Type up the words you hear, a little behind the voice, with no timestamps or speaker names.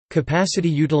Capacity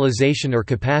utilization or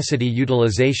capacity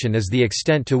utilization is the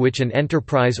extent to which an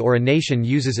enterprise or a nation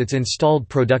uses its installed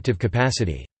productive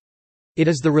capacity. It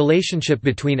is the relationship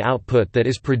between output that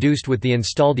is produced with the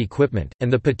installed equipment, and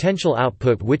the potential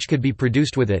output which could be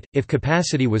produced with it, if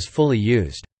capacity was fully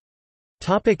used.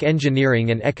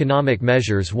 Engineering and economic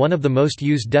measures. One of the most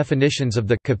used definitions of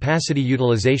the capacity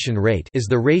utilization rate is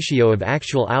the ratio of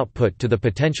actual output to the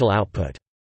potential output.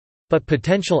 But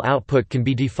potential output can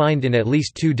be defined in at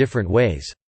least two different ways.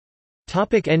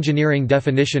 Engineering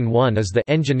definition 1 is the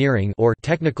engineering or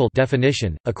technical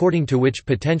definition, according to which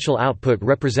potential output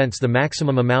represents the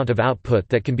maximum amount of output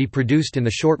that can be produced in the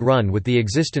short run with the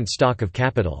existent stock of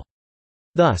capital.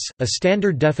 Thus, a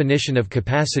standard definition of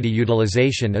capacity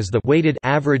utilization is the weighted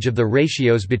average of the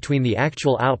ratios between the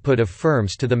actual output of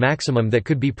firms to the maximum that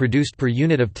could be produced per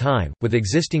unit of time, with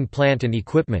existing plant and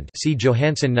equipment. See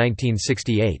Johansson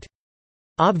 1968.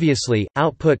 Obviously,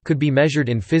 output could be measured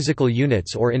in physical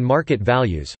units or in market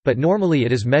values, but normally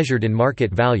it is measured in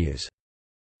market values.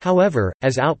 However,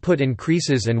 as output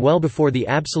increases and well before the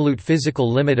absolute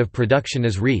physical limit of production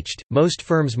is reached, most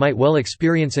firms might well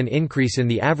experience an increase in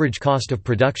the average cost of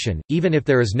production, even if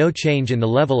there is no change in the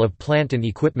level of plant and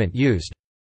equipment used.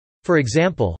 For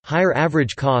example, higher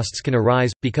average costs can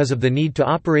arise, because of the need to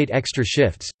operate extra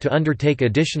shifts, to undertake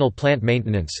additional plant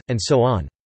maintenance, and so on.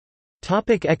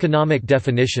 Economic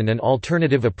definition. An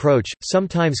alternative approach,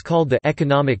 sometimes called the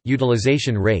economic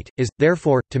utilization rate, is,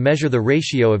 therefore, to measure the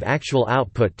ratio of actual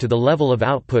output to the level of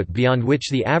output beyond which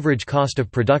the average cost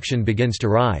of production begins to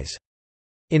rise.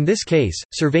 In this case,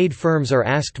 surveyed firms are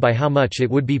asked by how much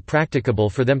it would be practicable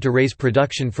for them to raise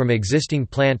production from existing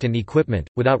plant and equipment,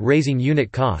 without raising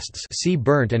unit costs. See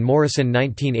Berndt and Morrison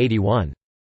 1981.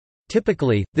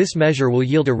 Typically, this measure will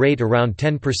yield a rate around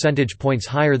 10 percentage points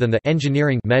higher than the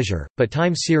engineering measure, but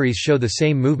time series show the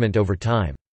same movement over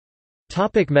time.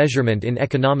 Measurement. In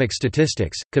economic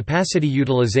statistics, capacity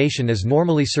utilization is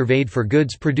normally surveyed for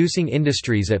goods-producing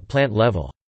industries at plant level.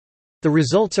 The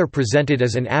results are presented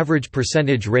as an average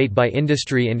percentage rate by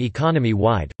industry and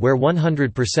economy-wide, where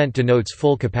 100% denotes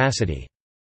full capacity.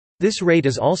 This rate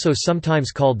is also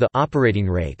sometimes called the operating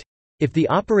rate. If the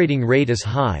operating rate is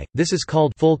high, this is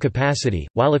called full capacity,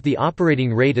 while if the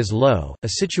operating rate is low,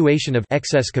 a situation of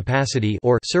excess capacity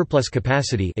or surplus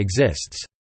capacity exists.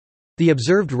 The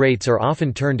observed rates are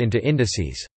often turned into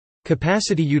indices.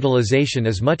 Capacity utilization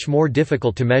is much more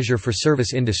difficult to measure for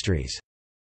service industries.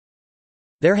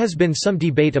 There has been some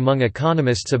debate among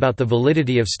economists about the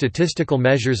validity of statistical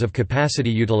measures of capacity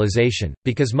utilization,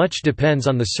 because much depends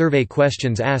on the survey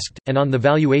questions asked, and on the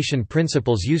valuation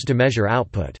principles used to measure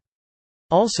output.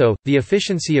 Also, the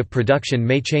efficiency of production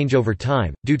may change over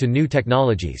time, due to new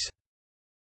technologies.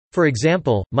 For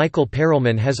example, Michael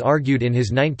Perelman has argued in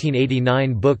his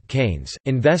 1989 book Keynes,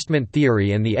 Investment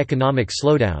Theory and the Economic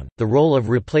Slowdown, the role of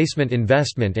replacement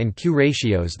investment and Q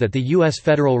ratios that the U.S.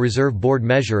 Federal Reserve Board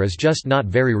measure is just not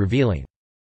very revealing.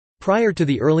 Prior to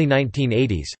the early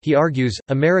 1980s, he argues,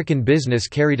 American business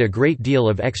carried a great deal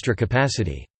of extra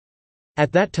capacity.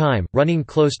 At that time, running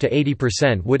close to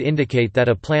 80% would indicate that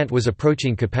a plant was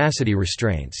approaching capacity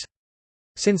restraints.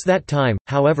 Since that time,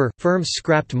 however, firms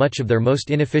scrapped much of their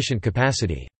most inefficient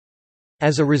capacity.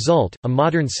 As a result, a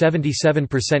modern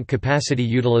 77% capacity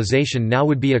utilization now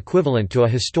would be equivalent to a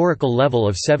historical level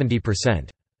of 70%.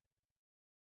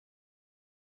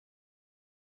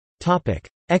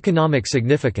 Economic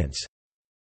significance.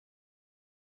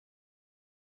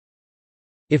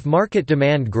 If market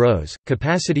demand grows,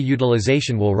 capacity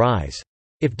utilization will rise.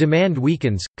 If demand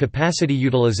weakens, capacity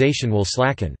utilization will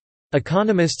slacken.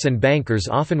 Economists and bankers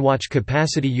often watch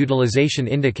capacity utilization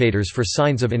indicators for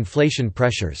signs of inflation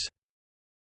pressures.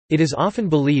 It is often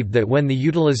believed that when the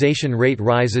utilization rate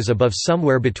rises above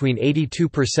somewhere between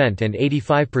 82% and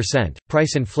 85%,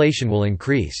 price inflation will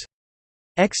increase.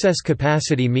 Excess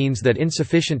capacity means that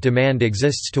insufficient demand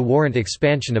exists to warrant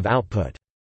expansion of output.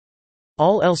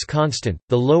 All else constant,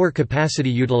 the lower capacity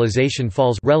utilization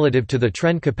falls relative to the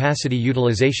trend capacity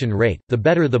utilization rate, the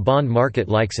better the bond market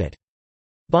likes it.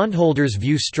 Bondholders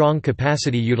view strong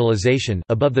capacity utilization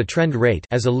above the trend rate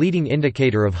as a leading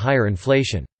indicator of higher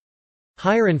inflation.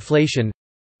 Higher inflation,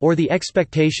 or the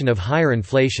expectation of higher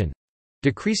inflation,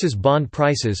 decreases bond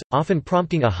prices, often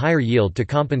prompting a higher yield to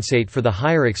compensate for the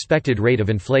higher expected rate of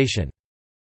inflation.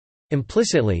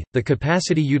 Implicitly, the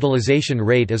capacity utilization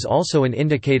rate is also an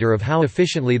indicator of how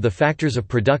efficiently the factors of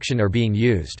production are being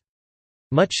used.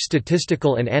 Much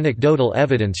statistical and anecdotal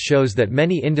evidence shows that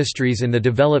many industries in the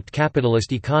developed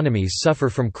capitalist economies suffer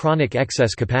from chronic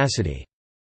excess capacity.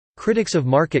 Critics of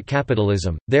market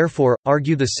capitalism, therefore,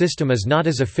 argue the system is not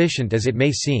as efficient as it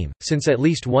may seem, since at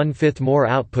least one-fifth more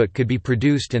output could be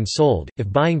produced and sold,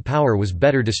 if buying power was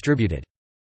better distributed.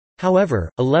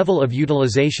 However, a level of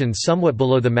utilization somewhat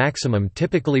below the maximum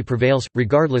typically prevails,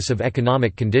 regardless of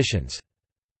economic conditions.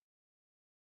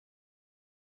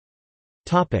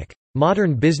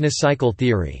 Modern business cycle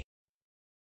theory.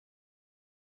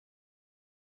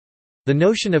 The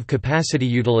notion of capacity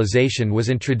utilization was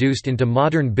introduced into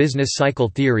modern business cycle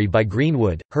theory by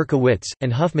Greenwood, Herkowitz,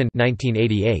 and Huffman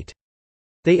 1988.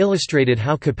 They illustrated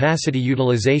how capacity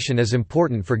utilization is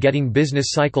important for getting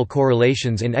business cycle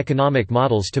correlations in economic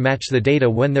models to match the data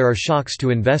when there are shocks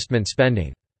to investment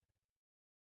spending.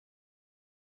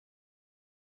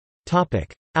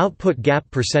 Output gap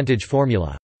percentage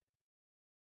formula.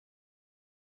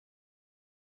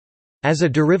 As a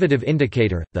derivative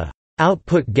indicator, the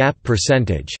output gap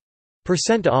percentage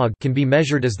 %OG can be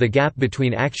measured as the gap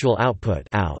between actual output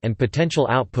and potential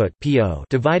output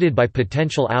divided by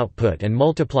potential output and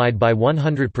multiplied by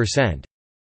 100%.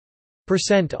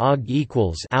 %OG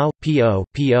equals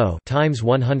PO times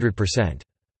 100%.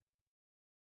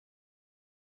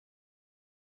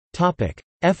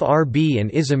 FRB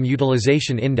and ISM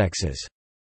utilization indexes.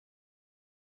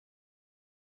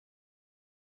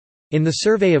 In the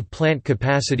survey of plant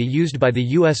capacity used by the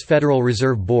U.S. Federal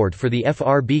Reserve Board for the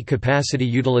FRB Capacity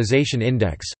Utilization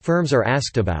Index, firms are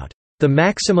asked about the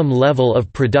maximum level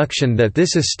of production that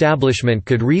this establishment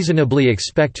could reasonably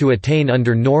expect to attain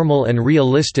under normal and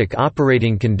realistic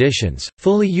operating conditions,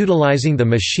 fully utilizing the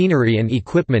machinery and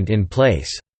equipment in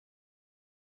place.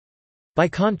 By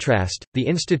contrast, the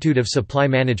Institute of Supply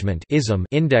Management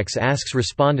index asks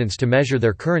respondents to measure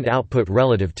their current output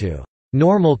relative to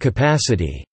normal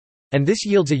capacity, and this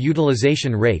yields a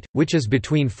utilization rate, which is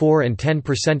between 4 and 10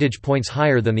 percentage points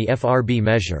higher than the FRB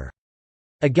measure.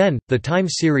 Again, the time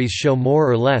series show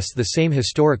more or less the same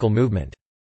historical movement.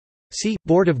 See,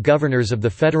 Board of Governors of the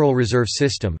Federal Reserve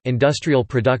System, Industrial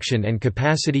Production and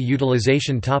Capacity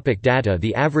Utilization. Data.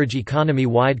 The average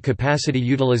economy-wide capacity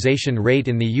utilization rate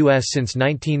in the U.S. since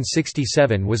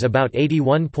 1967 was about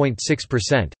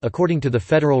 81.6%, according to the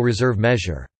Federal Reserve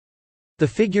measure. The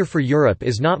figure for Europe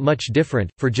is not much different,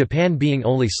 for Japan being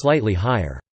only slightly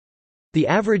higher. The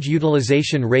average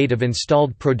utilization rate of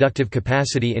installed productive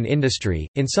capacity in industry,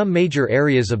 in some major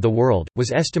areas of the world,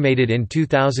 was estimated in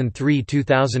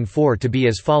 2003–2004 to be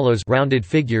as follows: rounded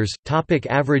figures.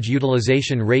 Average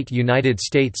utilization rate United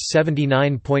States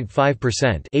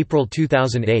 79.5%, April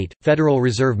 2008, Federal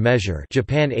Reserve measure,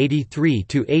 Japan 83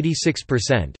 to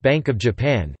 86%, Bank of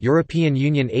Japan, European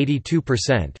Union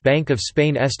 82%, Bank of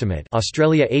Spain estimate,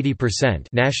 Australia 80%,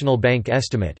 National Bank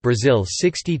estimate, Brazil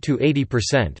 60 to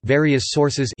 80%, various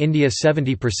sources, India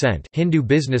 70%, Hindu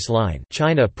Business Line,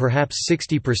 China perhaps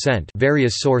 60%,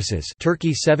 various sources,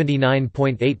 Turkey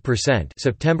 79.8%,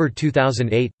 September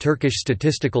 2008, Turkish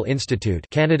Statistical Institute,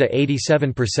 Canada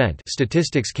 87%,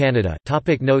 Statistics Canada.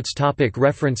 Notes.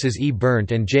 References: E.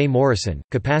 Berndt and J. Morrison,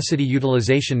 Capacity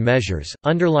Utilization Measures,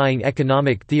 Underlying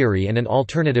Economic Theory and an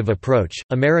Alternative Approach,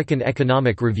 American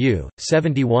Economic Review,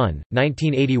 71,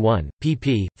 1981,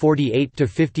 pp.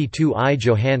 48–52. I.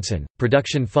 Johansson,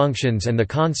 Production Functions and the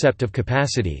Concept of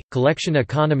Capacity, Collection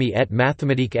Economie et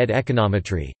Mathématique et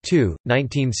Économétrie, 2,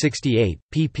 1968,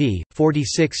 pp.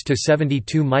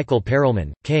 46–72. Michael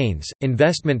Perelman, Keynes,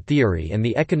 Investment Theory and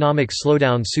the Economic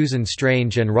Slowdown. Susan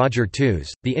Strange and Roger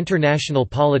Tooze, The International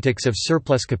Politics of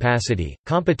Surplus Capacity,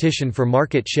 Competition for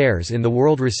Market Shares in the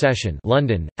World Recession,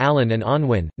 London, Allen and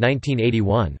Unwin,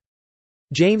 1981.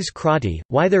 James Crotty,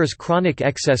 Why There is Chronic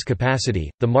Excess Capacity,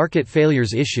 The Market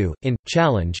Failures Issue, in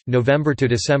Challenge,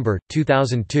 November–December,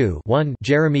 2002. 1.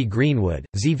 Jeremy Greenwood,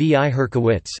 Zvi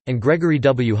Herkowitz, and Gregory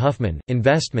W. Huffman,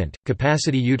 Investment,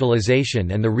 Capacity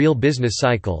Utilization and the Real Business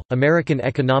Cycle, American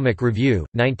Economic Review,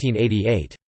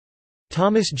 1988.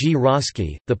 Thomas G.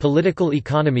 Roski, The Political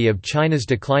Economy of China's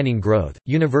Declining Growth,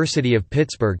 University of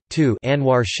Pittsburgh, 2.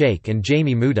 Anwar Sheikh and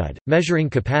Jamie Mudud, Measuring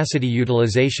Capacity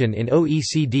Utilization in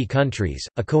OECD Countries,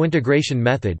 A Cointegration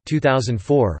Method,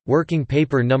 2004, Working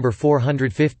Paper No.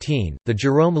 415, The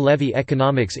Jerome Levy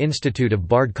Economics Institute of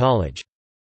Bard College.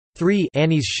 3.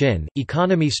 Annie's Shin,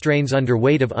 Economy Strains Under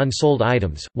Weight of Unsold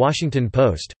Items, Washington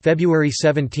Post, February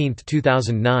 17,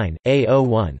 2009,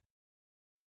 A01.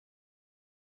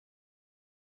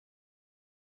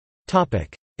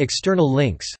 External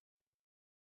links.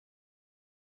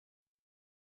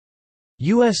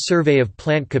 U.S. Survey of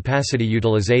Plant Capacity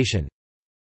Utilization,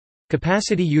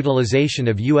 Capacity Utilization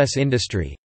of U.S.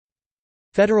 Industry,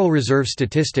 Federal Reserve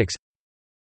Statistics,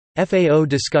 FAO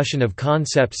Discussion of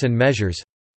Concepts and Measures,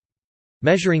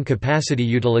 Measuring Capacity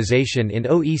Utilization in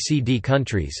OECD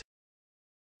Countries.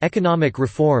 Economic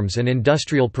Reforms and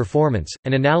Industrial Performance,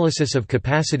 an analysis of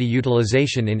capacity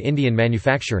utilization in Indian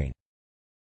manufacturing.